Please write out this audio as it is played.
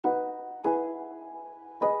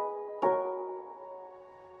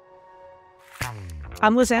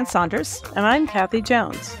I'm Lizanne Sonders. And I'm Kathy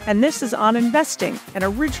Jones. And this is On Investing, an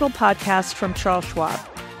original podcast from Charles Schwab.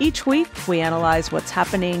 Each week, we analyze what's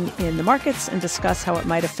happening in the markets and discuss how it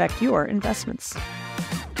might affect your investments.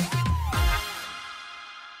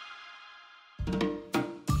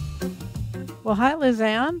 Well, hi,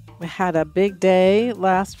 Lizanne. We had a big day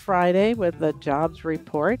last Friday with the jobs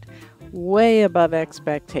report. Way above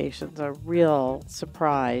expectations, a real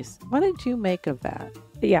surprise. What did you make of that?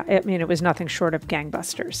 Yeah, I mean, it was nothing short of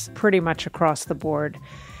gangbusters, pretty much across the board.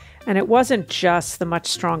 And it wasn't just the much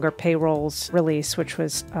stronger payrolls release, which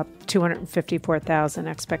was up 254,000.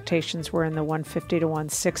 Expectations were in the 150 to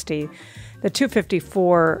 160. The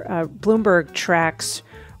 254, Bloomberg tracks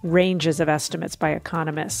ranges of estimates by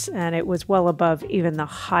economists, and it was well above even the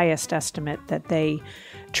highest estimate that they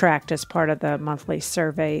tracked as part of the monthly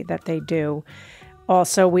survey that they do.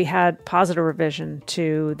 Also, we had positive revision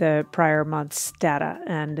to the prior month's data,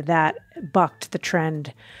 and that bucked the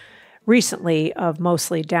trend recently of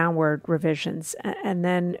mostly downward revisions. And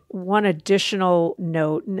then one additional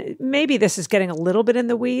note, maybe this is getting a little bit in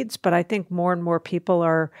the weeds, but I think more and more people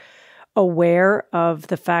are aware of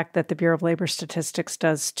the fact that the Bureau of Labor Statistics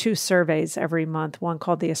does two surveys every month, one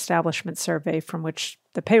called the Establishment Survey, from which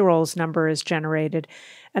the payrolls number is generated,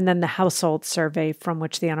 and then the Household Survey, from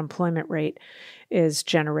which the unemployment rate is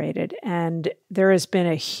generated. And there has been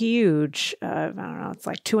a huge, it's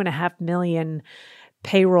like 2.5 million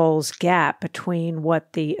payrolls gap between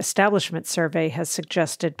what the Establishment Survey has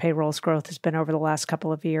suggested payrolls growth has been over the last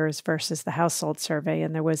couple of years versus the Household Survey.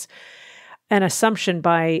 And there was an assumption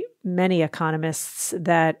by many economists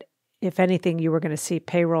that, if anything, you were going to see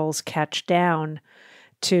payrolls catch down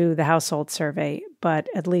to the Household Survey. But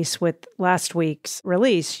at least with last week's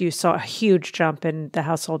release, you saw a huge jump in the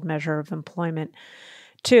household measure of employment,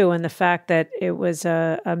 too. And the fact that it was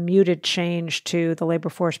a muted change to the labor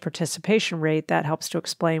force participation rate, that helps to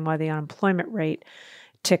explain why the unemployment rate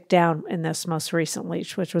ticked down in this most recently,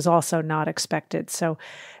 which was also not expected. So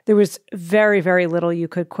there was very, very little you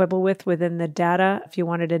could quibble with within the data. If you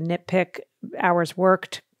wanted to nitpick, hours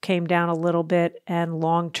worked came down a little bit and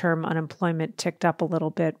long-term unemployment ticked up a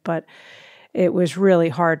little bit, but it was really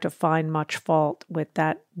hard to find much fault with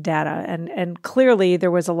that data. And clearly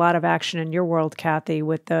there was a lot of action in your world, Kathy,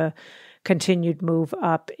 with the continued move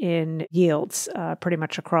up in yields pretty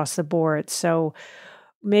much across the board. So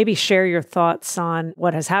maybe share your thoughts on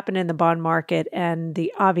what has happened in the bond market and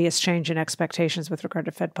the obvious change in expectations with regard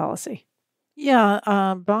to Fed policy. Yeah,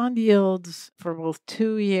 bond yields for both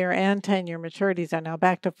 2-year and 10-year maturities are now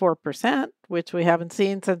back to 4%, which we haven't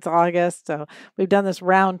seen since August. So we've done this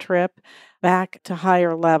round trip back to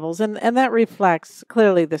higher levels. And that reflects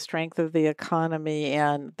clearly the strength of the economy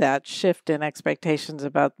and that shift in expectations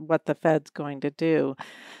about what the Fed's going to do.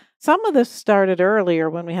 Some of this started earlier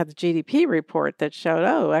when we had the GDP report that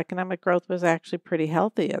showed, economic growth was actually pretty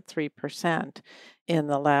healthy at 3% in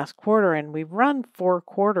the last quarter. And we've run 4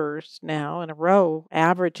 quarters now in a row,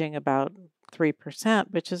 averaging about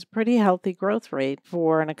 3%, which is a pretty healthy growth rate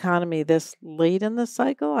for an economy this late in the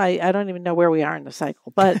cycle. I don't even know where we are in the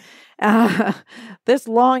cycle, but this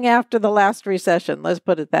long after the last recession, let's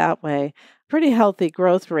put it that way. Pretty healthy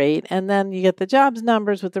growth rate. And then you get the jobs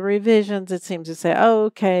numbers with the revisions. It seems to say,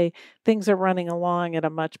 okay, things are running along at a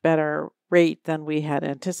much better rate than we had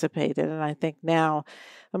anticipated. And I think now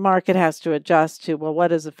the market has to adjust to, well, what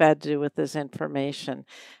does the Fed do with this information?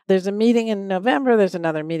 There's a meeting in November. There's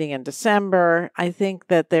another meeting in December. I think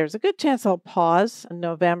that there's a good chance they'll pause in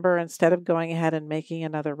November instead of going ahead and making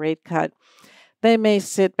another rate cut. They may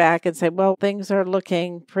sit back and say, well, things are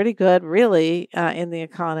looking pretty good, really, in the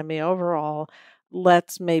economy overall.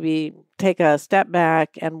 Let's maybe take a step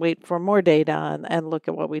back and wait for more data and look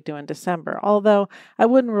at what we do in December. Although I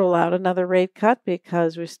wouldn't rule out another rate cut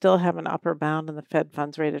because we still have an upper bound in the Fed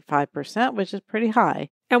funds rate at 5%, which is pretty high.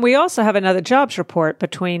 And we also have another jobs report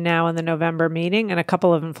between now and the November meeting and a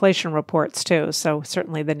couple of inflation reports, too. So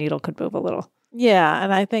certainly the needle could move a little. Yeah,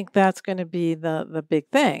 and I think that's going to be the big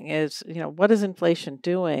thing is, what is inflation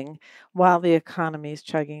doing while the economy is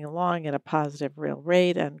chugging along at a positive real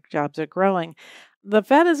rate and jobs are growing? The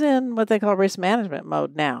Fed is in what they call risk management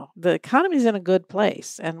mode now. The economy is in a good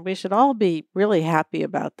place, and we should all be really happy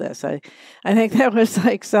about this. I think that was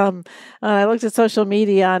like I looked at social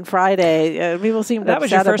media on Friday. People seemed upset about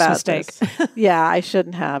this. That was your first mistake. Yeah, I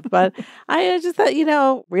shouldn't have. But I just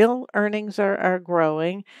thought, real earnings are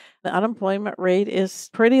growing. The unemployment rate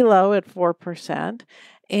is pretty low at 4%,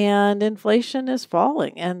 and inflation is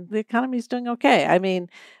falling, and the economy is doing okay. I mean,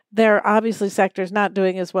 there are obviously sectors not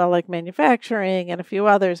doing as well, like manufacturing and a few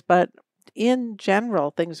others, but in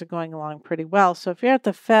general, things are going along pretty well. So if you're at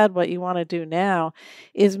the Fed, what you want to do now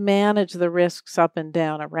is manage the risks up and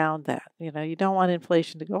down around that. You don't want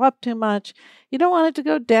inflation to go up too much. You don't want it to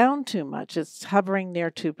go down too much. It's hovering near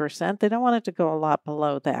 2%. They don't want it to go a lot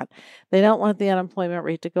below that. They don't want the unemployment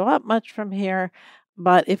rate to go up much from here.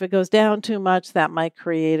 But if it goes down too much, that might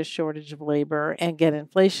create a shortage of labor and get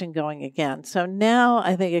inflation going again. So now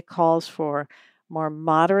I think it calls for more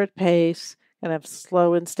moderate pace, kind of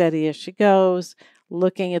slow and steady as she goes,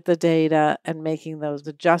 looking at the data and making those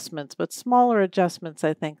adjustments, but smaller adjustments,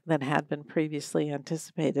 I think, than had been previously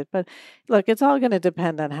anticipated. But look, it's all going to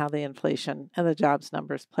depend on how the inflation and the jobs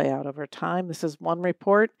numbers play out over time. This is one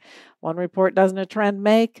report. One report doesn't a trend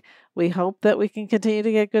make. We hope that we can continue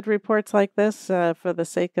to get good reports like this for the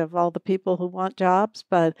sake of all the people who want jobs,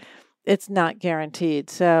 but it's not guaranteed.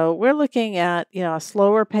 So we're looking at, a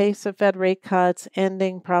slower pace of Fed rate cuts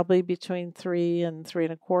ending probably between 3 and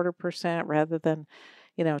 3.25% rather than,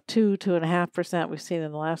 2.5% we've seen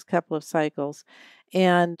in the last couple of cycles.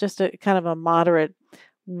 And just a kind of a moderate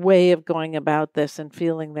way of going about this and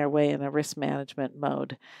feeling their way in a risk management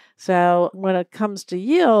mode. So when it comes to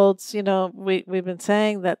yields, we've been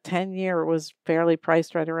saying that 10-year was fairly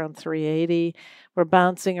priced right around 380. We're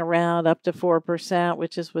bouncing around up to 4%,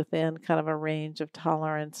 which is within kind of a range of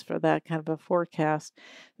tolerance for that kind of a forecast.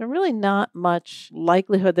 There's really not much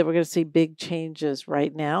likelihood that we're going to see big changes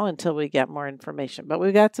right now until we get more information. But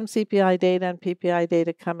we've got some CPI data and PPI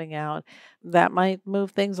data coming out. That might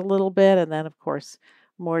move things a little bit. And then, of course,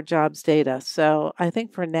 more jobs data. So I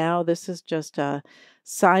think for now, this is just a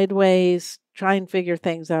sideways, try and figure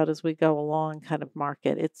things out as we go along kind of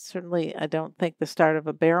market. It's certainly, I don't think, the start of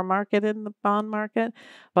a bear market in the bond market,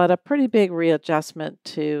 but a pretty big readjustment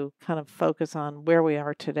to kind of focus on where we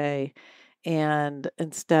are today. And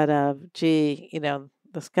instead of, the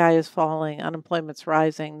sky is falling, unemployment's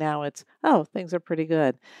rising, now it's, things are pretty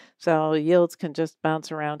good. So yields can just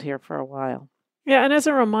bounce around here for a while. Yeah, and as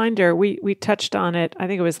a reminder, we touched on it, I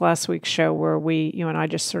think it was last week's show where you and I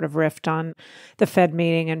just sort of riffed on the Fed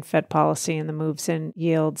meeting and Fed policy and the moves in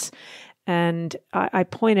yields. And I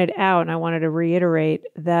pointed out, and I wanted to reiterate,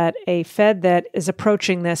 that a Fed that is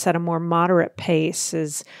approaching this at a more moderate pace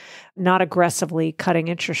is not aggressively cutting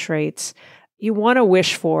interest rates. You want to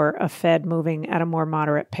wish for a Fed moving at a more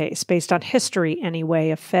moderate pace, based on history anyway,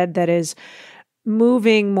 a Fed that is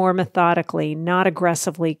moving more methodically, not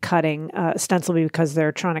aggressively cutting, ostensibly because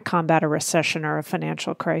they're trying to combat a recession or a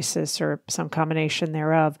financial crisis or some combination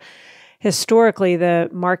thereof. Historically, the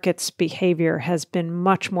market's behavior has been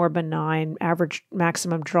much more benign. Average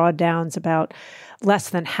maximum drawdowns about less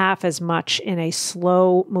than half as much in a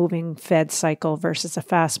slow-moving Fed cycle versus a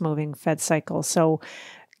fast-moving Fed cycle. So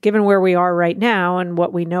given where we are right now and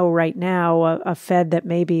what we know right now, a Fed that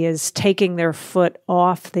maybe is taking their foot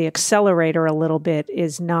off the accelerator a little bit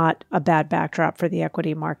is not a bad backdrop for the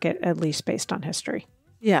equity market, at least based on history.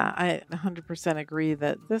 Yeah, I 100% agree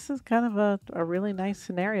that this is kind of a really nice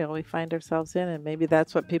scenario we find ourselves in, and maybe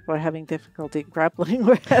that's what people are having difficulty grappling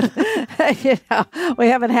with. We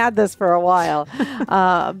haven't had this for a while.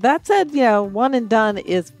 That said, one and done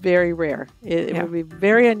is very rare. It would be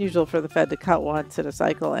very unusual for the Fed to cut once in a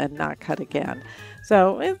cycle and not cut again.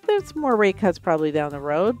 So there's more rate cuts probably down the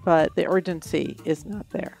road, but the urgency is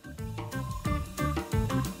not there.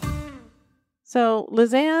 So,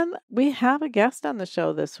 Lizanne, we have a guest on the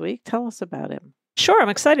show this week. Tell us about him. Sure, I'm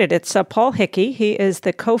excited. It's Paul Hickey. He is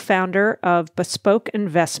the co-founder of Bespoke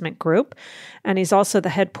Investment Group, and he's also the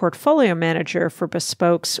head portfolio manager for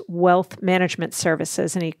Bespoke's wealth management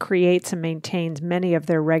services, and he creates and maintains many of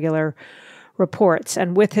their regular reports.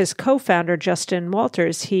 And with his co-founder, Justin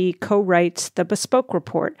Walters, he co-writes the Bespoke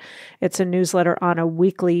Report. It's a newsletter on a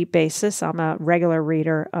weekly basis. I'm a regular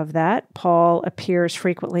reader of that. Paul appears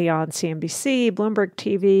frequently on CNBC, Bloomberg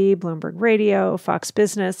TV, Bloomberg Radio, Fox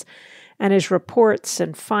Business, and his reports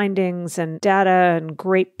and findings and data and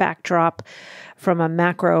great backdrop from a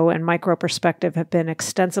macro and micro perspective have been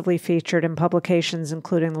extensively featured in publications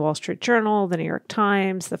including the Wall Street Journal, the New York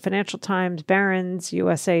Times, the Financial Times, Barron's,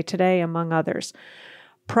 USA Today, among others.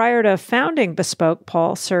 Prior to founding Bespoke,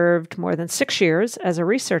 Paul served more than 6 years as a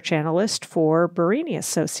research analyst for Barini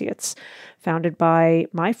Associates, founded by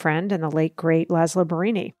my friend and the late, great Laszlo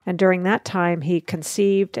Barini. And during that time, he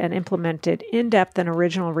conceived and implemented in-depth and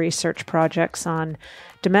original research projects on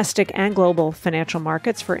domestic and global financial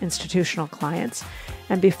markets for institutional clients.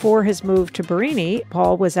 And before his move to Barini,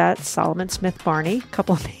 Paul was at Solomon Smith Barney, a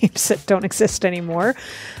couple of names that don't exist anymore,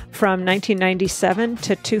 from 1997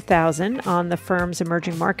 to 2000 on the firm's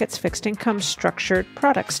emerging markets fixed income structured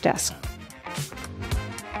products desk.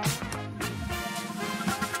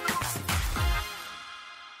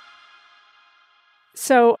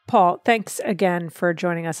 So, Paul, thanks again for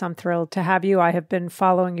joining us. I'm thrilled to have you. I have been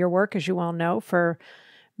following your work, as you well know, for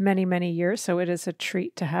many, many years. So it is a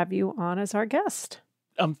treat to have you on as our guest.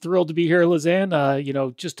 I'm thrilled to be here,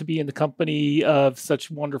 Lizanne. Just to be in the company of such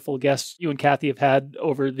wonderful guests you and Kathy have had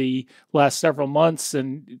over the last several months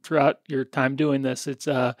and throughout your time doing this. It's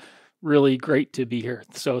really great to be here.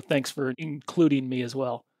 So thanks for including me as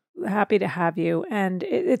well. Happy to have you. And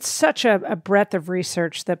it's such a breadth of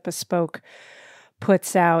research that Bespoke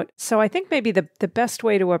puts out. So I think maybe the best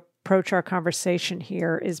way to approach our conversation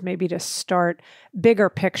here is maybe to start bigger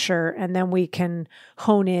picture, and then we can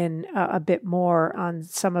hone in a bit more on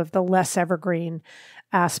some of the less evergreen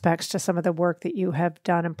aspects to some of the work that you have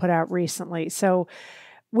done and put out recently. So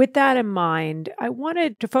with that in mind, I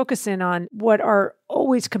wanted to focus in on what are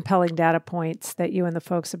always compelling data points that you and the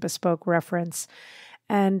folks at Bespoke reference.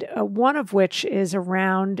 And one of which is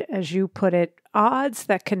around, as you put it, odds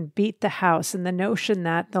that can beat the house, and the notion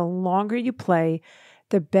that the longer you play,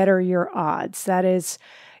 the better your odds. That is,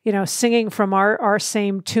 singing from our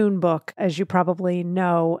same tune book, as you probably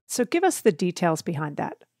know. So give us the details behind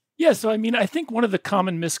that. Yeah, so I think one of the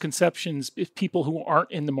common misconceptions if people who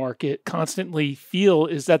aren't in the market constantly feel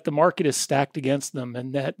is that the market is stacked against them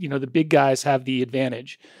and that, the big guys have the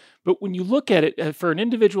advantage. But when you look at it, for an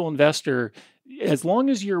individual investor, as long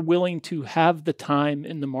as you're willing to have the time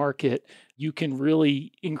in the market, you can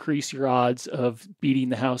really increase your odds of beating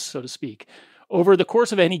the house, so to speak. Over the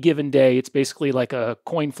course of any given day, it's basically like a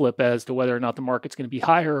coin flip as to whether or not the market's going to be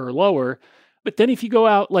higher or lower. But then if you go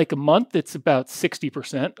out like a month, it's about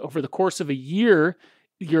 60%. Over the course of a year,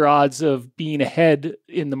 your odds of being ahead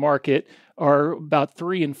in the market are about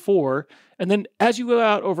 3 and 4. And then as you go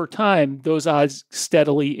out over time, those odds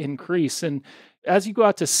steadily increase. And as you go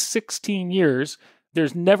out to 16 years,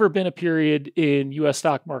 there's never been a period in U.S.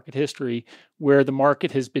 stock market history where the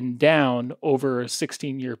market has been down over a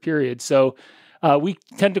 16-year period. So we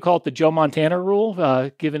tend to call it the Joe Montana rule,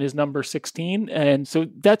 given his number 16. And so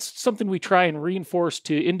that's something we try and reinforce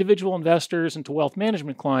to individual investors and to wealth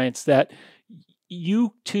management clients, that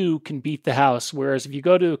you too can beat the house. Whereas if you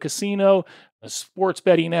go to a casino, a sports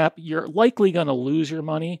betting app, you're likely going to lose your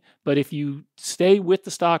money. But if you stay with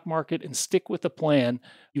the stock market and stick with the plan,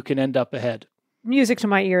 you can end up ahead. Music to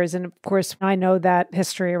my ears. And of course, I know that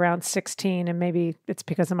history around 16, and maybe it's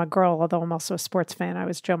because I'm a girl, although I'm also a sports fan. I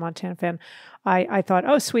was a Joe Montana fan. I thought,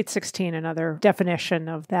 oh, Sweet 16, another definition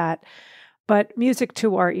of that. But music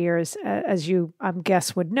to our ears, as you, I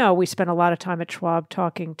guess, would know, we spent a lot of time at Schwab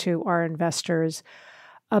talking to our investors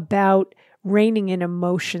about reining in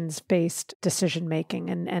emotions-based decision-making,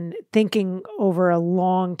 and thinking over a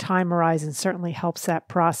long time horizon certainly helps that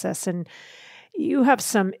process. And you have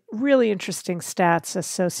some really interesting stats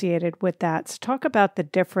associated with that. So talk about the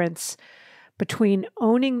difference between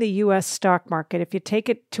owning the U.S. stock market. If you take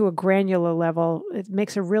it to a granular level, it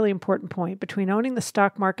makes a really important point between owning the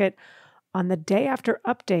stock market on the day after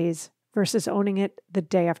up days versus owning it the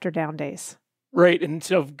day after down days. Right. And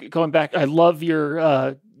so going back, I love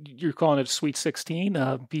you're calling it a Sweet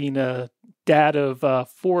 16, being a dad of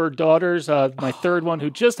 4 daughters, my third one who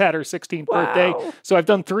just had her 16th birthday. So I've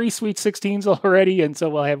done 3 Sweet 16s already, and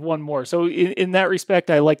so I have one more. So in that respect,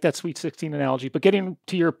 I like that Sweet 16 analogy. But getting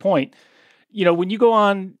to your point, when you go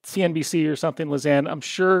on CNBC or something, Lizanne, I'm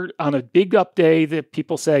sure on a big up day that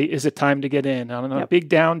people say, is it time to get in? On a big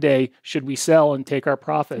down day, should we sell and take our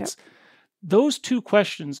profits? Yep. Those 2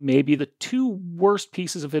 questions may be the 2 worst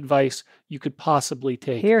pieces of advice you could possibly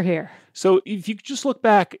take. Hear, hear. So if you just look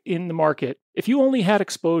back in the market, if you only had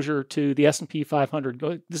exposure to the S&P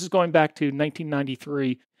 500, this is going back to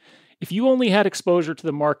 1993, if you only had exposure to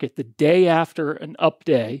the market the day after an up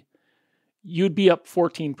day, you'd be up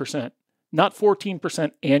 14%. Not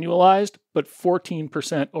 14% annualized, but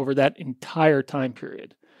 14% over that entire time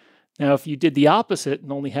period. Now, if you did the opposite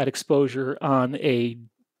and only had exposure on a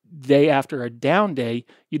day after a down day,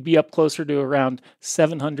 you'd be up closer to around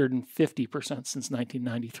 750% since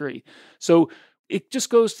 1993. So it just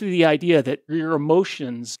goes to the idea that your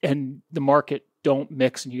emotions and the market don't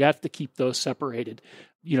mix, and you have to keep those separated.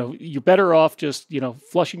 You're better off just,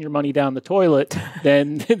 flushing your money down the toilet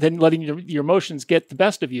than letting your emotions get the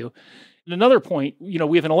best of you. And another point, we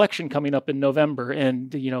have an election coming up in November,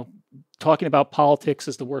 and, talking about politics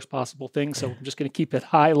is the worst possible thing. So I'm just going to keep it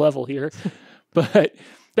high level here. But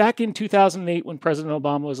back in 2008, when President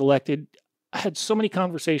Obama was elected, I had so many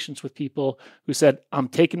conversations with people who said, I'm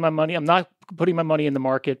taking my money. I'm not putting my money in the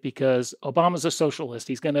market because Obama's a socialist.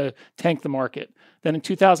 He's going to tank the market. Then in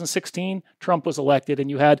 2016, Trump was elected, and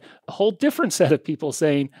you had a whole different set of people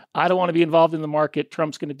saying, I don't want to be involved in the market.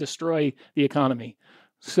 Trump's going to destroy the economy.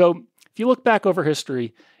 So if you look back over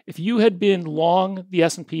history, If you had been long the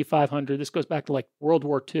S&P 500, this goes back to like World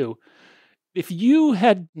War II. If you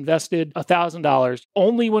had invested $1,000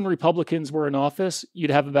 only when Republicans were in office,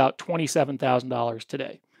 you'd have about $27,000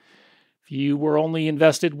 today. If you were only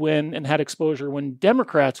invested when and had exposure when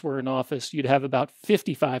Democrats were in office, you'd have about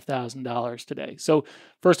 $55,000 today. So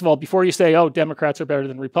first of all, before you say, oh, Democrats are better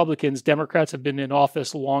than Republicans, Democrats have been in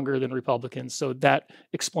office longer than Republicans. So that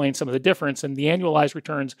explains some of the difference. And the annualized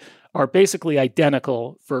returns are basically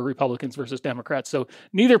identical for Republicans versus Democrats. So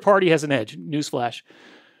neither party has an edge, newsflash.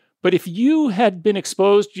 But if you had been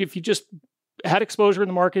exposed, if you just had exposure in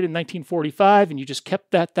the market in 1945 and you just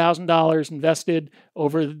kept that $1,000 invested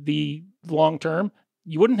over the long term,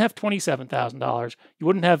 you wouldn't have $27,000. You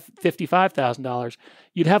wouldn't have $55,000.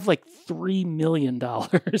 You'd have like $3 million.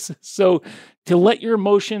 So to let your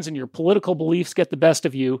emotions and your political beliefs get the best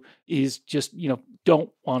of you is just,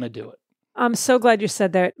 don't want to do it. I'm so glad you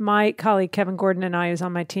said that. My colleague, Kevin Gordon, and I, who's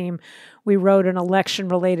on my team, we wrote an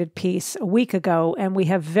election-related piece a week ago, and we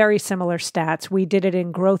have very similar stats. We did it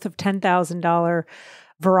in growth of $10,000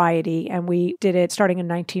 variety, and we did it starting in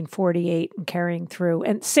 1948 and carrying through.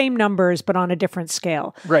 And same numbers, but on a different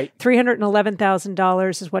scale. Right.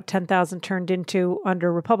 $311,000 is what 10,000 turned into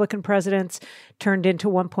under Republican presidents, turned into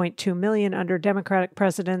 1.2 million under Democratic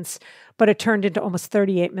presidents, but it turned into almost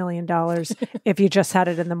 $38 million if you just had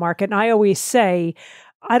it in the market. And I always say,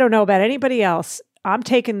 I don't know about anybody else, I'm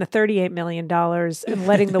taking the $38 million and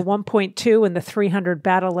letting the 1.2 and the 300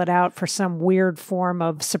 battle it out for some weird form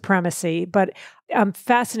of supremacy. But I'm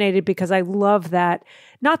fascinated because I love that.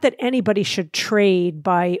 Not that anybody should trade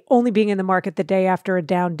by only being in the market the day after a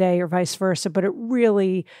down day or vice versa, but it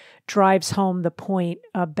really drives home the point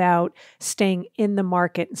about staying in the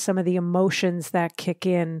market and some of the emotions that kick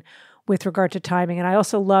in with regard to timing. And I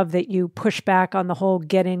also love that you push back on the whole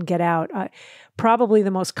get in, get out. Probably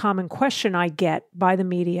the most common question I get by the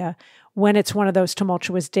media when it's one of those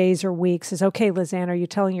tumultuous days or weeks is, okay, Lizanne, are you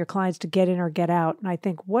telling your clients to get in or get out? And I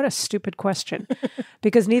think, what a stupid question,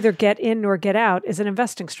 because neither get in nor get out is an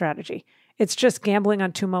investing strategy. It's just gambling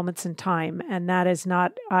on two moments in time. And that is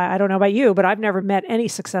not, I don't know about you, but I've never met any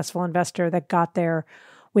successful investor that got there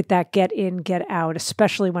with that get in, get out,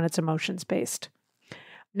 especially when it's emotions-based.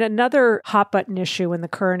 Another hot button issue in the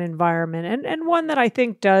current environment, and one that I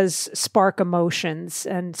think does spark emotions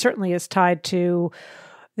and certainly is tied to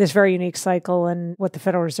this very unique cycle and what the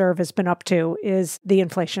Federal Reserve has been up to, is the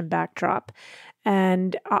inflation backdrop.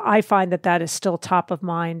 And I find that that is still top of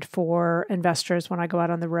mind for investors when I go out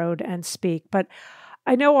on the road and speak. But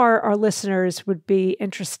I know our listeners would be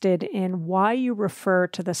interested in why you refer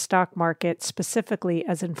to the stock market specifically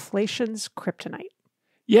as inflation's kryptonite.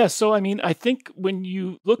 Yeah, so I think when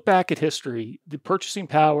you look back at history, the purchasing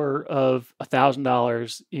power of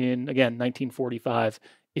 $1,000 in, again, 1945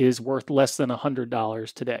 is worth less than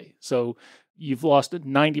 $100 today. So you've lost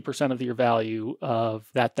 90% of your value of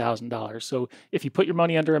that $1,000. So if you put your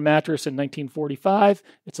money under a mattress in 1945,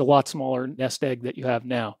 it's a lot smaller nest egg that you have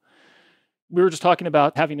now. We were just talking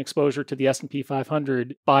about having exposure to the S&P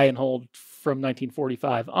 500 buy and hold from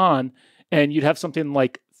 1945 on, and you'd have something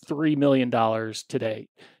like $3 million today.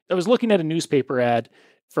 I was looking at a newspaper ad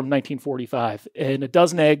from 1945, and a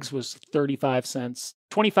dozen eggs was 35 cents.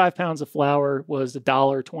 25 pounds of flour was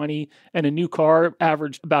 $1.20, and a new car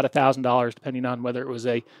averaged about $1,000, depending on whether it was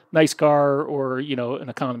a nice car or, an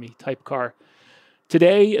economy type car.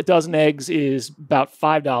 Today, a dozen eggs is about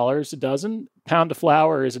 $5 a dozen. Pound of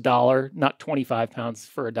flour is $1, not 25 pounds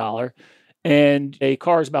for $1. And a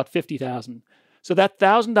car is about $50,000. So that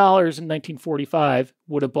 $1,000 in 1945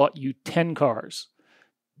 would have bought you 10 cars.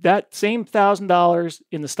 That same $1,000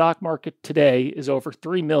 in the stock market today is over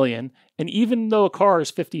 $3 million. And even though a car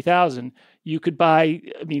is $50,000, you could buy,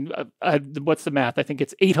 what's the math? I think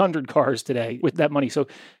it's 800 cars today with that money. So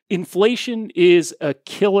inflation is a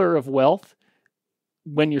killer of wealth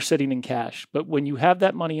when you're sitting in cash. But when you have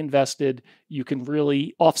that money invested, you can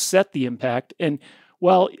really offset the impact. And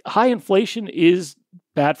while high inflation is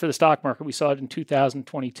bad for the stock market, we saw it in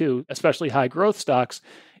 2022, especially high growth stocks.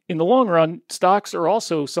 In the long run, stocks are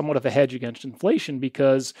also somewhat of a hedge against inflation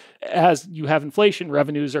because as you have inflation,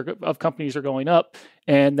 revenues of companies are going up,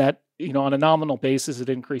 and that, on a nominal basis, it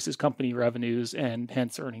increases company revenues and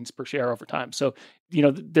hence earnings per share over time. So,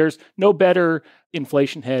 there's no better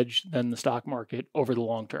inflation hedge than the stock market over the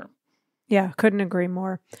long term. Yeah, couldn't agree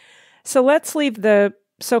more. So let's leave the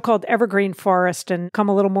so-called evergreen forest and come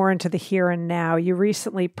a little more into the here and now. You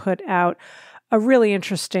recently put out a really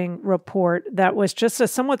interesting report that was just a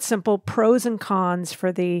somewhat simple pros and cons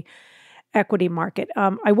for the equity market.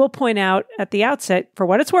 I will point out at the outset, for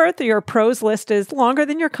what it's worth, your pros list is longer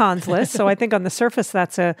than your cons list. So I think on the surface,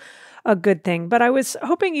 that's a a good thing. But I was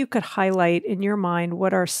hoping you could highlight in your mind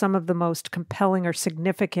what are some of the most compelling or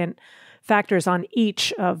significant factors on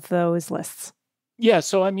each of those lists. Yeah.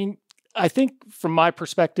 So, I think from my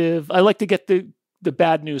perspective, I like to get the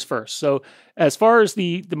bad news first. So as far as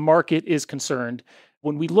the market is concerned,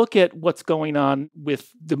 when we look at what's going on with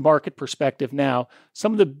the market perspective now,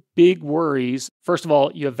 some of the big worries, first of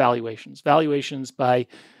all, you have valuations. Valuations by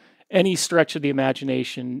any stretch of the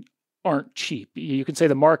imagination aren't cheap. You can say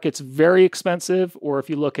the market's very expensive, or if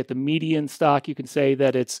you look at the median stock, you can say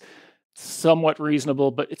that it's somewhat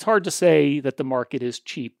reasonable, but it's hard to say that the market is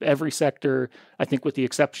cheap. Every sector, I think with the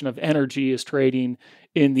exception of energy, is trading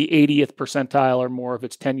in the 80th percentile or more of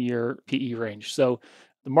its 10-year PE range. So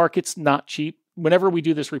the market's not cheap. Whenever we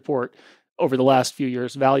do this report over the last few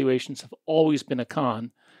years, valuations have always been a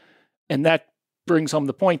con. And that brings home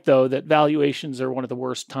the point, though, that valuations are one of the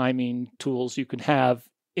worst timing tools you can have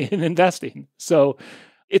in investing. So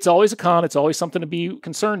it's always a con. It's always something to be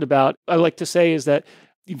concerned about. I like to say is that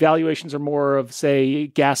valuations are more of, say,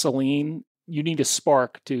 gasoline. You need a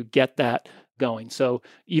spark to get that going. So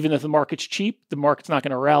even if the market's cheap, the market's not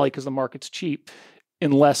going to rally because the market's cheap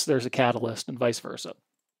unless there's a catalyst and vice versa.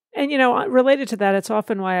 And, related to that, it's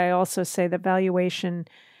often why I also say that valuation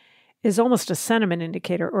is almost a sentiment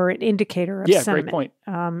indicator or an indicator of sentiment. Great point.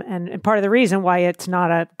 And part of the reason why it's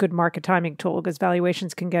not a good market timing tool because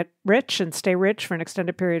valuations can get rich and stay rich for an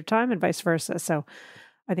extended period of time and vice versa. So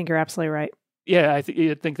I think you're absolutely right. Yeah, I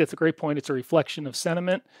think that's a great point. It's a reflection of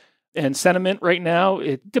sentiment. And sentiment right now,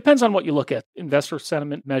 it depends on what you look at. Investor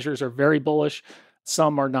sentiment measures are very bullish.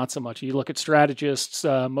 Some are not so much. You look at strategists,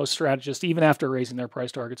 most strategists, even after raising their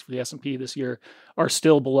price targets for the S&P this year, are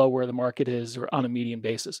still below where the market is or on a median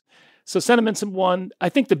basis. So sentiment's one. I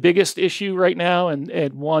think the biggest issue right now,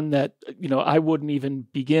 and one that I wouldn't even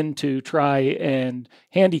begin to try and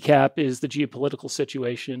handicap, is the geopolitical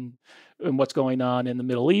situation and what's going on in the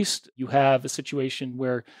Middle East. You have a situation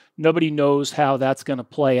where nobody knows how that's going to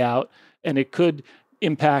play out, and it could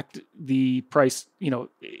impact the price.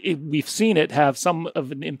 We've seen it have some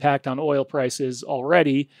of an impact on oil prices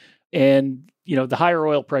already. And, the higher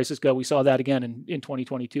oil prices go, we saw that again in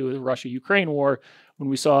 2022, the Russia-Ukraine war, when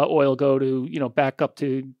we saw oil go to, back up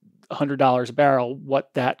to $100 a barrel,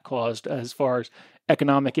 what that caused as far as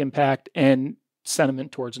economic impact and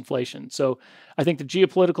sentiment towards inflation. So I think the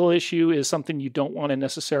geopolitical issue is something you don't want to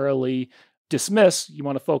necessarily dismiss. You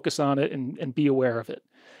want to focus on it and be aware of it.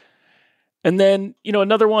 And then,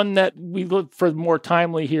 another one that we look for more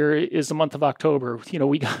timely here is the month of October.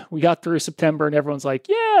 We got through September and everyone's like,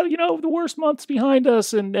 yeah, the worst month's behind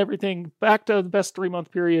us and everything, back to the best 3-month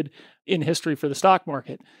period in history for the stock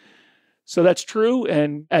market. So that's true.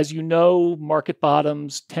 And as you know, market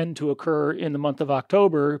bottoms tend to occur in the month of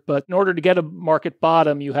October. But in order to get a market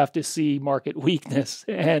bottom, you have to see market weakness.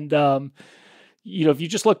 And, if you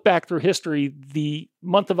just look back through history, the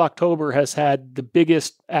month of October has had the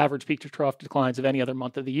biggest average peak to trough declines of any other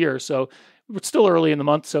month of the year. So it's still early in the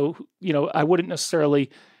month. So, I wouldn't necessarily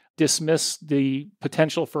dismiss the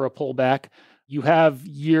potential for a pullback. You have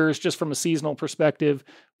years, just from a seasonal perspective,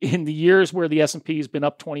 in the years where the S&P has been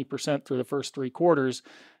up 20% through the first 3 quarters,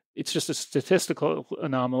 it's just a statistical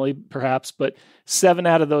anomaly, perhaps, but 7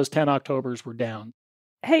 out of those 10 Octobers were down.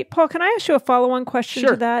 Hey, Paul, can I ask you a follow-on question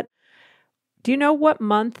to that? Do you know what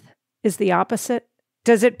month is the opposite?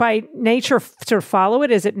 Does it by nature sort of follow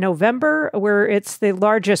it? Is it November where it's the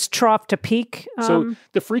largest trough to peak? So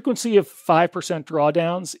the frequency of 5%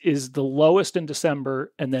 drawdowns is the lowest in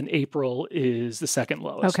December, and then April is the second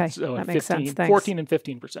lowest. Okay, so that makes sense. Thanks. 14 and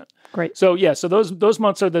 15%. Great. So so those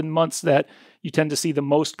months are the months that you tend to see the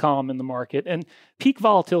most calm in the market. And peak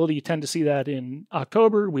volatility, you tend to see that in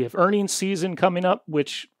October. We have earnings season coming up,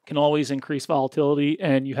 which can always increase volatility,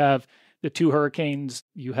 and you have the 2 hurricanes,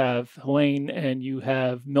 you have Helene and you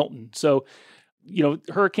have Milton. So,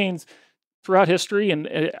 hurricanes throughout history, and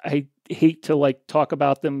I hate to talk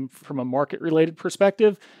about them from a market related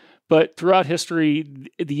perspective, but throughout history,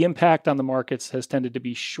 the impact on the markets has tended to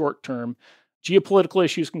be short term. Geopolitical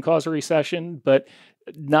issues can cause a recession, but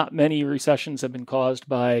not many recessions have been caused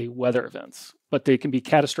by weather events, but they can be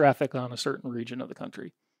catastrophic on a certain region of the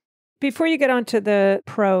country. Before you get on to the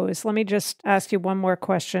pros, let me just ask you one more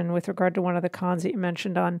question with regard to one of the cons that you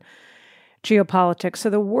mentioned on geopolitics. So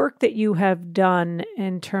the work that you have done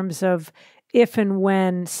in terms of if and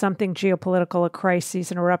when something geopolitical, a crisis,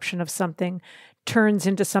 an eruption of something turns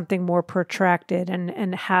into something more protracted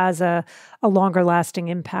and has a longer lasting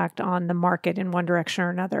impact on the market in one direction or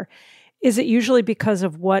another, is it usually because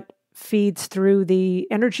of what feeds through the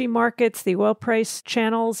energy markets, the oil price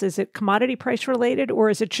channels? Is it commodity price related, or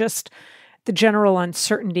is it just the general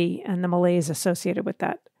uncertainty and the malaise associated with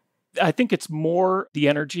that? I think it's more the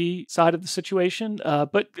energy side of the situation,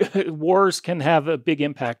 but wars can have a big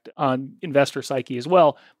impact on investor psyche as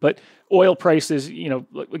well. But oil prices,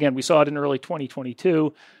 again, we saw it in early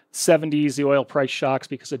 2022, 70s, the oil price shocks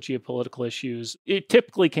because of geopolitical issues. It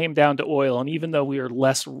typically came down to oil. And even though we are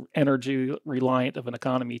less energy reliant of an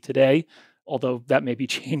economy today, although that may be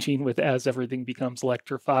changing as everything becomes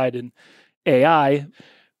electrified and AI,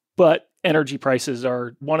 but energy prices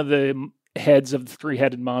are one of the heads of the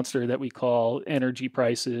three-headed monster that we call energy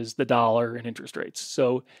prices, the dollar, and interest rates.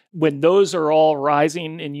 So when those are all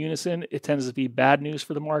rising in unison, it tends to be bad news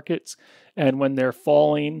for the markets. And when they're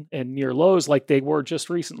falling and near lows like they were just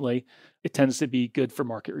recently, it tends to be good for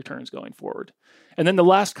market returns going forward. And then the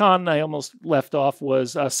last con I almost left off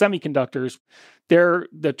was semiconductors. They're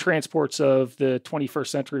the transports of the 21st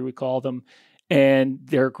century, we call them. And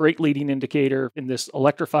they're a great leading indicator in this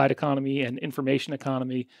electrified economy and information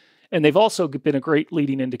economy. And they've also been a great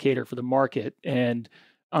leading indicator for the market. And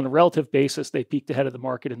on a relative basis, they peaked ahead of the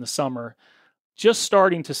market in the summer. Just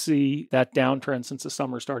starting to see that downtrend since the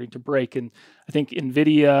summer starting to break. And I think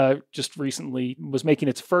NVIDIA just recently was making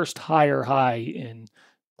its first higher high in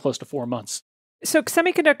close to 4 months. So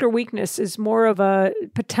semiconductor weakness is more of a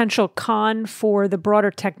potential con for the broader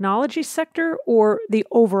technology sector or the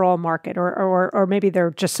overall market, or maybe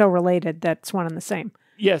they're just so related that's one and the same.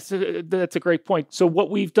 Yes, that's a great point. So what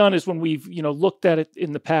we've done is when we've, looked at it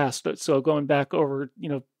in the past, so going back over,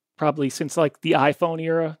 probably since like the iPhone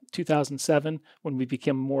era, 2007, when we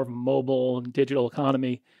became more of a mobile and digital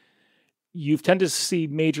economy, you've tended to see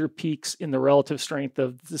major peaks in the relative strength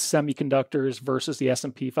of the semiconductors versus the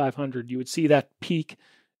S&P 500. You would see that peak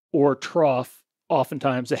or trough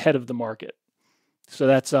oftentimes ahead of the market. So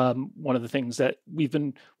that's one of the things that we've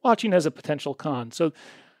been watching as a potential con. So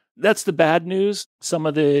that's the bad news. Some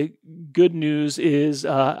of the good news is,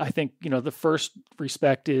 I think, the first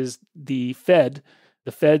respect is the Fed.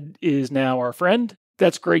 The Fed is now our friend.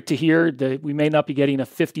 That's great to hear. That we may not be getting a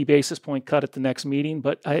 50 basis point cut at the next meeting,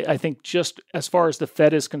 but I think just as far as the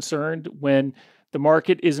Fed is concerned, when the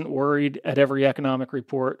market isn't worried at every economic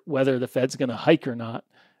report whether the Fed's going to hike or not,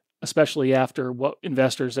 especially after what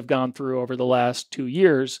investors have gone through over the last 2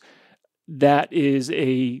 years, that is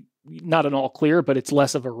not an all clear, but it's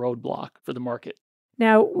less of a roadblock for the market.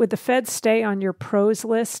 Now, would the Fed stay on your pros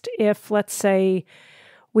list if, let's say,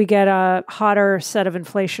 we get a hotter set of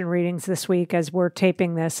inflation readings this week as we're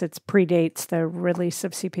taping this? It predates the release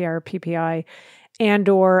of CPI or PPI and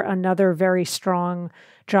or another very strong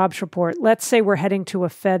jobs report. Let's say we're heading to a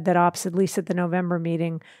Fed that opts, at least at the November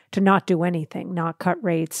meeting, to not do anything, not cut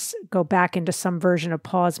rates, go back into some version of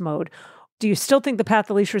pause mode. Do you still think the path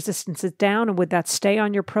of least resistance is down, and would that stay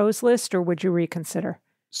on your pros list, or would you reconsider?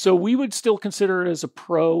 So we would still consider it as a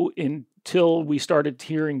pro until we started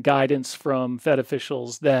hearing guidance from Fed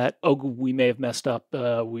officials that, we may have messed up.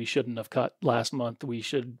 We shouldn't have cut last month. We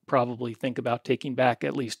should probably think about taking back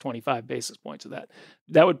at least 25 basis points of that.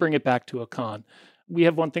 That would bring it back to a con. We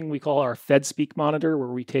have one thing we call our Fed Speak Monitor, where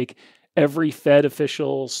we take every Fed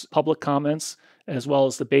official's public comments, as well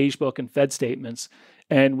as the Beige Book and Fed statements,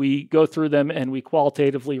 and we go through them and we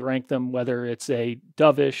qualitatively rank them, whether it's a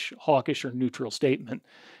dovish, hawkish, or neutral statement.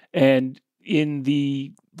 And in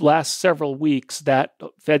the last several weeks, that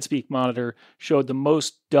FedSpeak monitor showed the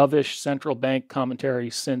most dovish central bank commentary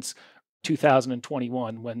since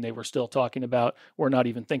 2021, when they were still talking about, or not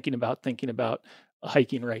even thinking about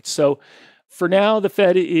hiking rates. So for now, the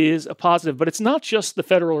Fed is a positive, but it's not just the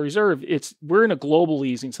Federal Reserve. We're in a global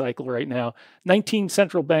easing cycle right now. 19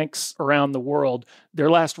 central banks around the world,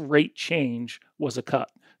 their last rate change was a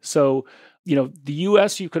cut. So, the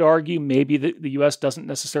U.S., you could argue maybe the U.S. doesn't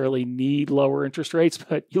necessarily need lower interest rates,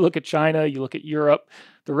 but you look at China, you look at Europe,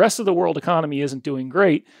 the rest of the world economy isn't doing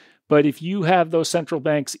great. But if you have those central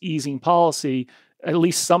banks easing policy, at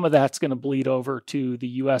least some of that's going to bleed over to the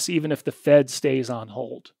U.S., even if the Fed stays on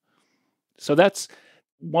hold. So that's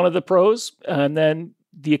one of the pros. And then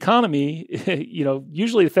the economy,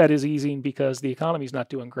 usually the Fed is easing because the economy is not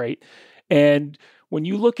doing great. And when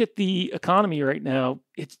you look at the economy right now,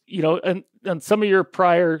 it's, and some of your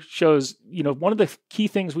prior shows, one of the key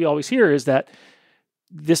things we always hear is that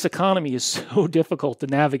this economy is so difficult to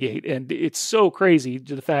navigate. And it's so crazy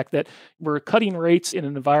to the fact that we're cutting rates in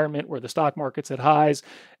an environment where the stock market's at highs.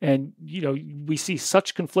 And, we see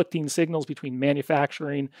such conflicting signals between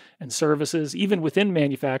manufacturing and services. Even within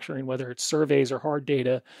manufacturing, whether it's surveys or hard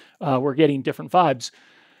data, we're getting different vibes.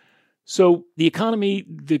 So the economy,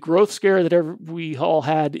 the growth scare that we all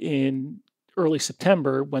had in early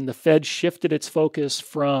September, when the Fed shifted its focus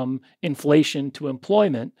from inflation to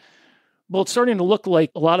employment, Well, it's starting to look like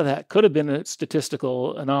a lot of that could have been a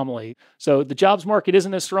statistical anomaly. So the jobs market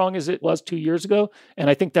isn't as strong as it was 2 years ago. And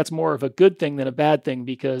I think that's more of a good thing than a bad thing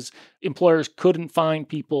because employers couldn't find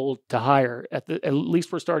people to hire. At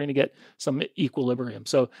least we're starting to get some equilibrium.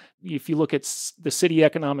 So if you look at the City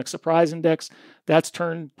Economic Surprise Index, that's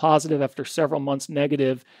turned positive after several months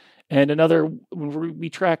negative. And another, when we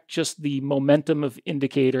track just the momentum of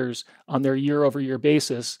indicators on their year-over-year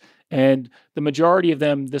basis, and the majority of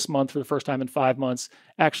them this month, for the first time in 5 months,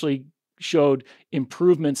 actually showed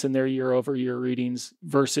improvements in their year-over-year readings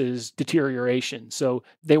versus deterioration. So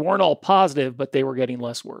they weren't all positive, but they were getting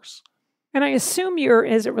less worse. And I assume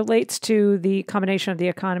as it relates to the combination of the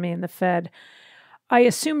economy and the Fed, I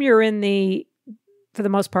assume you're in the, for the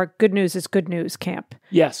most part, good news is good news camp.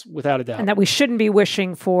 Yes, without a doubt. And that we shouldn't be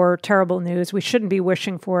wishing for terrible news. We shouldn't be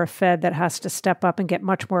wishing for a Fed that has to step up and get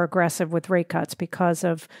much more aggressive with rate cuts because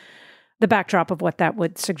of the backdrop of what that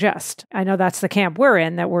would suggest. I know that's the camp we're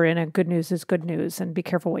in, that we're in a good news is good news, and be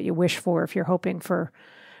careful what you wish for if you're hoping for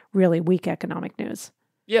really weak economic news.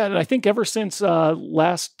 Yeah, and I think ever since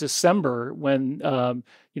last December, when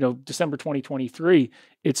December 2023,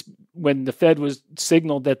 it's when the Fed was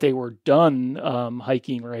signaled that they were done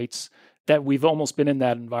hiking rates, that we've almost been in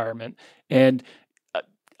that environment. And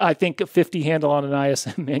I think a 50 handle on an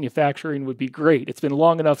ISM manufacturing would be great. It's been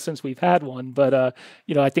long enough since we've had one, but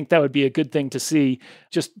I think that would be a good thing to see,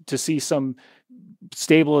 just to see some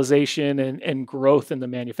stabilization and growth in the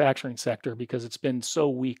manufacturing sector because it's been so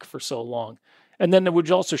weak for so long. And then it would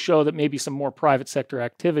also show that maybe some more private sector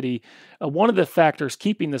activity. One of the factors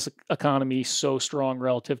keeping this economy so strong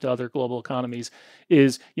relative to other global economies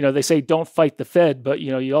is, they say don't fight the Fed, but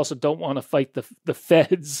you also don't want to fight the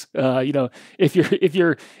Feds. If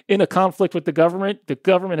you're in a conflict with the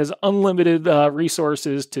government has unlimited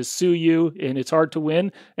resources to sue you, and it's hard to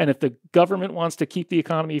win. And if the government wants to keep the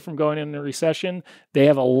economy from going into a recession, they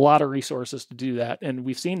have a lot of resources to do that, and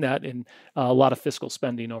we've seen that in a lot of fiscal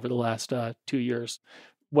spending over the last 2 years.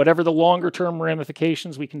 Whatever the longer term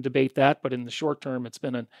ramifications, we can debate that, but in the short term, it's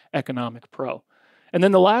been an economic pro. And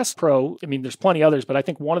then the last pro, there's plenty others, but I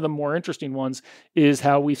think one of the more interesting ones is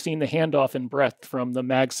how we've seen the handoff in breadth from the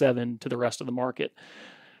Mag 7 to the rest of the market.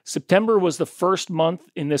 September was the first month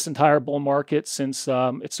in this entire bull market since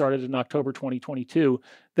it started in October 2022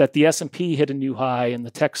 that the S&P hit a new high and the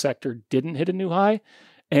tech sector didn't hit a new high.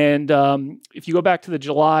 And if you go back to the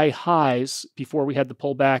July highs before we had the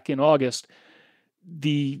pullback in August,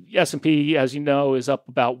 the S&P, as you know, is up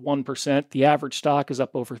about 1%. The average stock is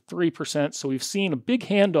up over 3%. So we've seen a big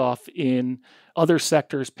handoff in other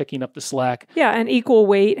sectors picking up the slack. Yeah, and equal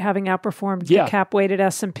weight having outperformed the cap-weighted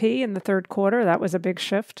S&P in the third quarter. That was a big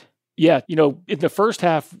shift. Yeah, in the first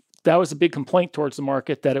half, that was a big complaint towards the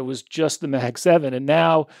market that it was just the Mag 7. And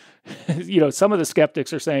now, some of the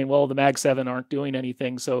skeptics are saying, well, the Mag 7 aren't doing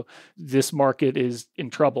anything. So this market is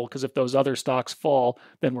in trouble because if those other stocks fall,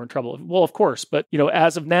 then we're in trouble. Well, of course. But,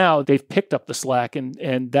 as of now, they've picked up the slack.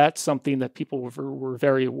 And that's something that people were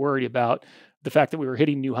very worried about. The fact that we were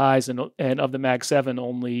hitting new highs and of the Mag 7,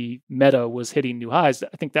 only Meta was hitting new highs.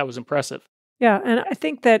 I think that was impressive. Yeah, and I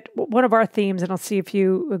think that one of our themes, and I'll see if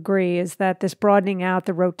you agree, is that this broadening out,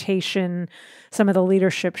 the rotation, some of the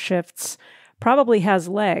leadership shifts probably has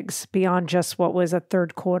legs beyond just what was a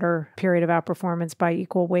third quarter period of outperformance by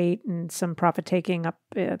equal weight and some profit taking up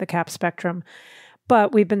the cap spectrum.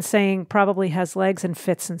 But we've been saying probably has legs and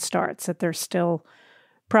fits and starts, that there's still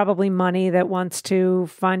probably money that wants to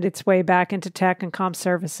find its way back into tech and comm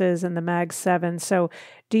services and the Mag 7. So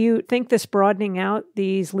do you think this broadening out,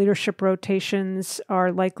 these leadership rotations are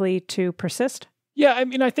likely to persist? Yeah,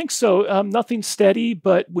 I think so. Nothing steady,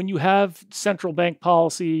 but when you have central bank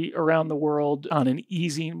policy around the world on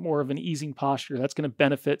more of an easing posture, that's going to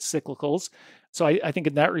benefit cyclicals. So I think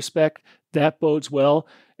in that respect, that bodes well.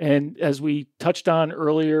 And as we touched on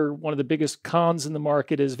earlier, one of the biggest cons in the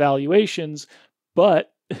market is valuations,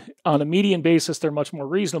 but on a median basis, they're much more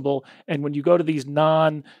reasonable. And when you go to these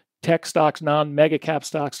non-tech stocks, non-mega cap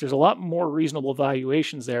stocks, there's a lot more reasonable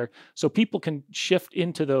valuations there. So people can shift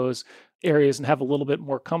into those areas and have a little bit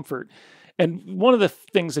more comfort. And one of the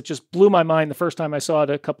things that just blew my mind the first time I saw it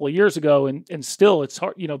a couple of years ago, and still it's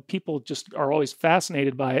hard, people just are always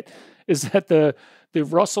fascinated by it, is that the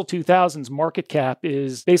Russell 2000's market cap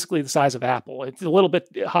is basically the size of Apple. It's a little bit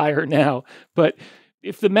higher now, but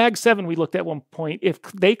if the Mag 7 we looked at one point, if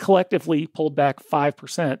they collectively pulled back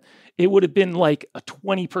 5%, it would have been like a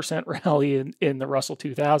 20% rally in the Russell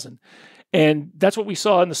 2000. And that's what we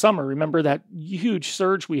saw in the summer. Remember that huge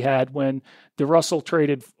surge we had when the Russell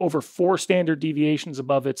traded over 4 standard deviations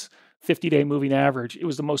above its 50-day moving average. It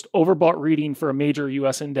was the most overbought reading for a major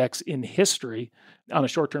US index in history on a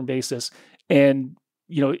short-term basis. And,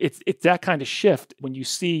 it's that kind of shift when you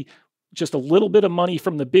see just a little bit of money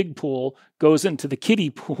from the big pool goes into the kiddie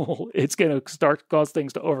pool, it's going to start to cause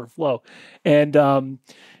things to overflow. And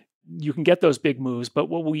you can get those big moves. But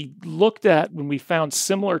what we looked at when we found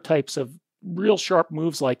similar types of real sharp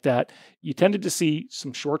moves like that, you tended to see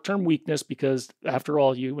some short-term weakness because, after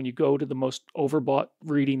all, when you go to the most overbought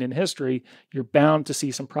reading in history, you're bound to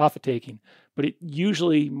see some profit taking. But it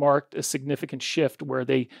usually marked a significant shift where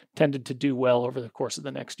they tended to do well over the course of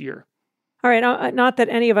the next year. All right. Not that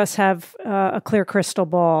any of us have a clear crystal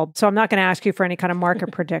ball, so I'm not going to ask you for any kind of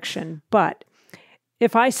market prediction. But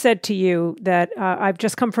if I said to you that I've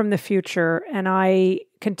just come from the future and I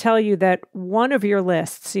can tell you that one of your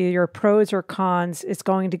lists, either your pros or cons, is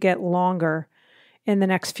going to get longer in the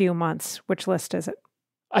next few months, which list is it?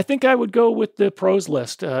 I think I would go with the pros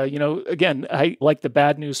list. Again, I like the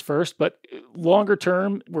bad news first, but longer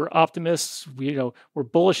term, we're optimists. We're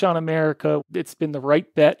bullish on America. It's been the right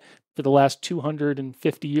bet for the last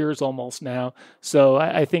 250 years almost now. So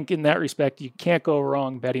I think in that respect, you can't go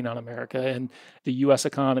wrong betting on America and the U.S.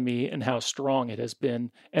 economy and how strong it has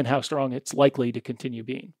been and how strong it's likely to continue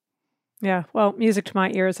being. Yeah, well, music to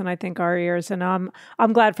my ears and I think our ears. And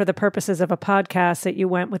I'm glad for the purposes of a podcast that you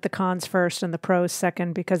went with the cons first and the pros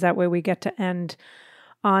second, because that way we get to end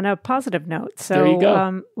on a positive note. So, there you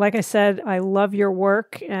go. Like I said, I love your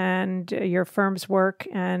work and your firm's work,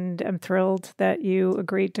 and I'm thrilled that you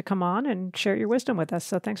agreed to come on and share your wisdom with us.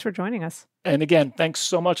 So thanks for joining us. And again, thanks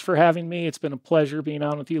so much for having me. It's been a pleasure being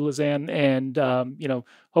on with you, Lizanne. And,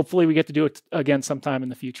 hopefully we get to do it again sometime in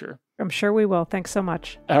the future. I'm sure we will. Thanks so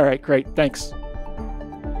much. All right, great. Thanks.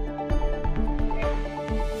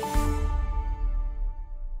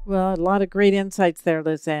 Well, a lot of great insights there,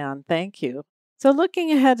 Lizanne. Thank you. So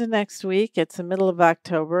looking ahead to next week, it's the middle of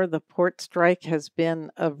October. The port strike has been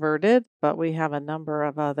averted, but we have a number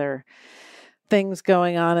of other things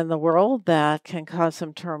going on in the world that can cause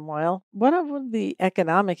some turmoil. What are the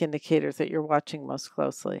economic indicators that you're watching most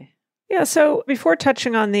closely? Yeah, so before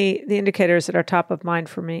touching on the indicators that are top of mind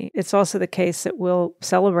for me, it's also the case that we'll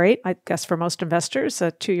celebrate, I guess for most investors,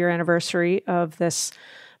 a 2-year anniversary of this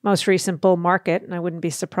most recent bull market. And I wouldn't be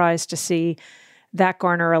surprised to see that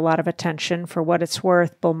garner a lot of attention. For what it's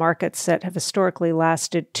worth, bull markets that have historically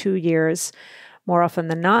lasted 2 years, more often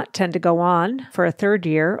than not, tend to go on for a third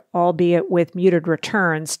year, albeit with muted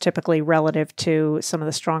returns, typically relative to some of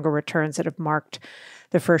the stronger returns that have marked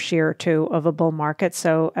the first year or two of a bull market.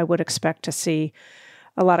 So I would expect to see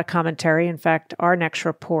a lot of commentary. In fact, our next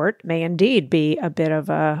report may indeed be a bit of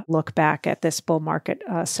a look back at this bull market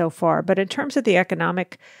so far. But in terms of the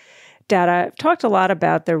economic data, I've talked a lot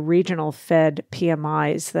about the regional Fed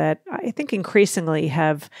PMIs that I think increasingly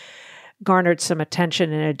have garnered some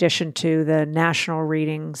attention in addition to the national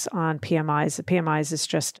readings on PMIs. The PMIs is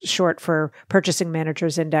just short for Purchasing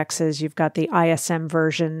Managers Indexes. You've got the ISM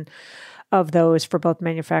version of those for both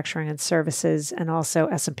manufacturing and services, and also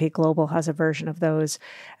S&P Global has a version of those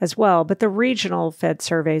as well. But the regional Fed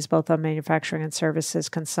surveys, both on manufacturing and services,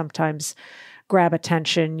 can sometimes grab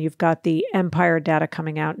attention. You've got the Empire data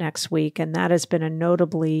coming out next week, and that has been a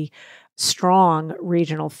notably strong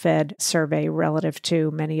regional Fed survey relative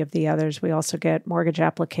to many of the others. We also get mortgage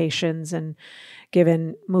applications, and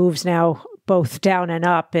given moves now both down and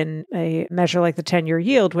up in a measure like the 10-year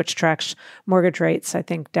yield, which tracks mortgage rates, I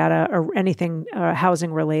think data or anything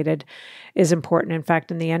housing related is important. In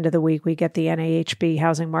fact, in the end of the week, we get the NAHB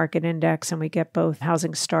Housing Market Index, and we get both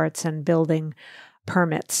housing starts and building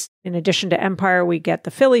permits. In addition to Empire, we get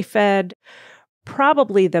the Philly Fed.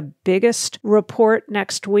 Probably the biggest report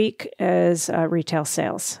next week is retail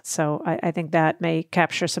sales. So I think that may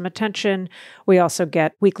capture some attention. We also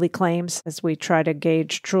get weekly claims as we try to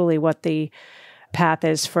gauge truly what the path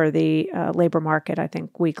is for the labor market. I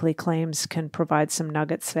think weekly claims can provide some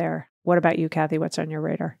nuggets there. What about you, Kathy? What's on your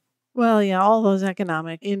radar? Well, yeah, all those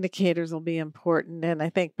economic indicators will be important. And I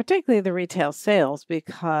think particularly the retail sales,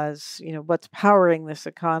 because, what's powering this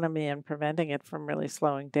economy and preventing it from really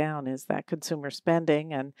slowing down is that consumer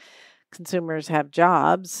spending, and consumers have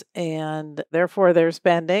jobs and therefore they're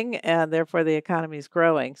spending and therefore the economy is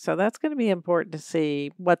growing. So that's going to be important to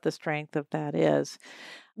see what the strength of that is.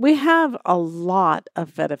 We have a lot of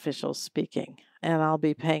Fed officials speaking, and I'll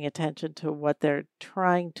be paying attention to what they're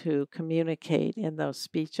trying to communicate in those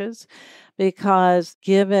speeches, because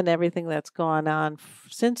given everything that's gone on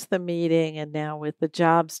since the meeting and now with the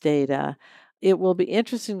jobs data, it will be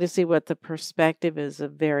interesting to see what the perspective is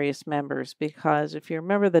of various members, because if you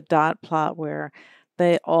remember the dot plot where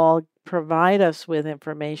they all provide us with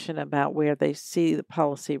information about where they see the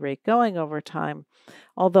policy rate going over time.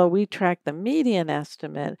 Although we track the median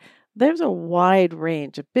estimate, there's a wide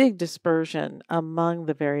range, a big dispersion among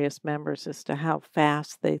the various members as to how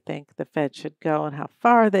fast they think the Fed should go and how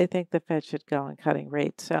far they think the Fed should go in cutting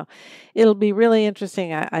rates. So it'll be really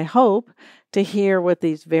interesting, I hope, to hear what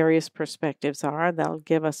these various perspectives are. That'll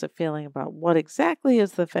give us a feeling about what exactly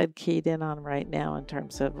is the Fed keyed in on right now in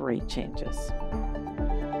terms of rate changes.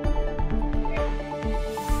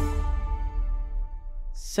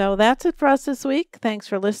 So that's it for us this week. Thanks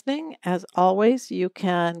for listening. As always, you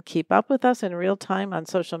can keep up with us in real time on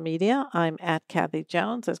social media. I'm at Kathy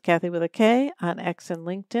Jones, that's Kathy with a K, on X and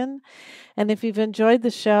LinkedIn. And if you've enjoyed the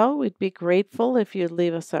show, we'd be grateful if you'd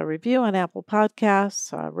leave us a review on Apple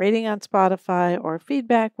Podcasts, a rating on Spotify, or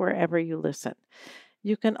feedback wherever you listen.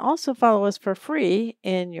 You can also follow us for free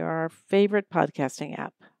in your favorite podcasting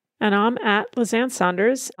app. And I'm at Lizanne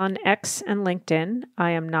Sonders on X and LinkedIn.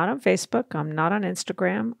 I am not on Facebook. I'm not on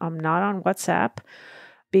Instagram. I'm not on WhatsApp.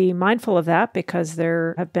 Be mindful of that because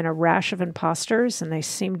there have been a rash of imposters and they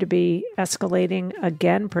seem to be escalating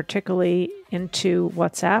again, particularly into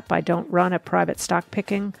WhatsApp. I don't run a private stock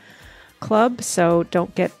picking club, so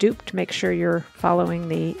don't get duped. Make sure you're following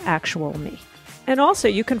the actual me. And also,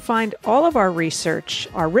 you can find all of our research,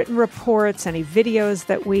 our written reports, any videos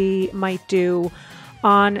that we might do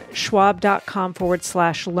on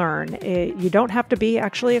schwab.com/learn. You don't have to be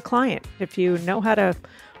actually a client. If you know how to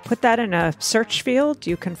put that in a search field,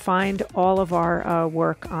 you can find all of our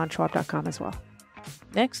work on schwab.com as well.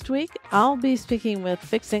 Next week, I'll be speaking with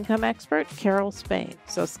fixed income expert Carol Spain.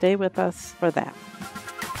 So stay with us for that.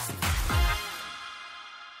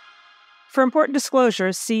 For important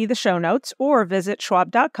disclosures, see the show notes or visit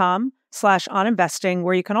schwab.com/oninvesting,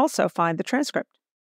 where you can also find the transcript.